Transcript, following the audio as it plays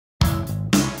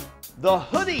The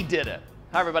hoodie did it.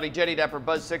 Hi everybody, Jetty Dapper,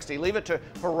 Buzz 60. Leave it to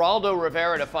Geraldo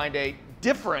Rivera to find a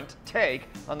different take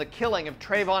on the killing of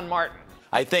Trayvon Martin.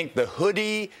 I think the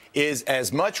hoodie is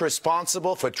as much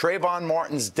responsible for Trayvon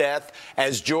Martin's death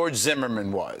as George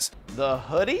Zimmerman was. The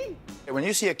hoodie? When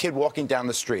you see a kid walking down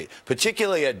the street,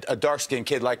 particularly a dark-skinned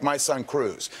kid like my son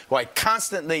Cruz, who I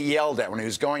constantly yelled at when he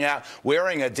was going out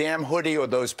wearing a damn hoodie or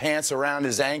those pants around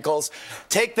his ankles,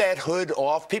 take that hood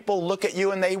off. People look at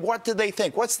you and what do they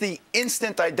think? What's the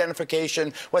instant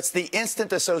identification? What's the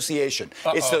instant association?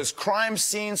 It's those crime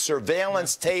scene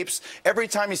surveillance tapes. Every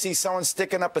time you see someone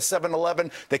sticking up a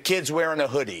 7-Eleven, the kid's wearing a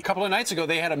hoodie. A couple of nights ago,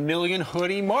 they had a $1 million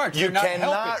hoodie march. You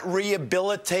cannot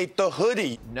rehabilitate the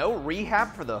hoodie. No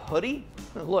rehab for the hoodie?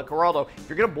 Look, Geraldo, if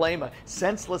you're going to blame a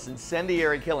senseless,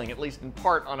 incendiary killing, at least in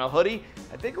part, on a hoodie,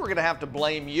 I think we're going to have to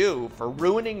blame you for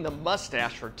ruining the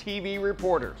mustache for TV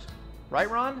reporters. Right,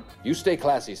 Ron? You stay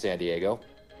classy, San Diego.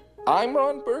 I'm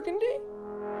Ron Burgundy.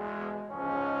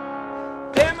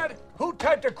 Damn it! Who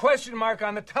typed a question mark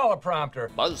on the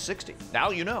teleprompter? Buzz 60.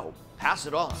 Now you know. Pass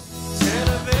it on.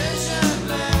 Television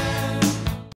land.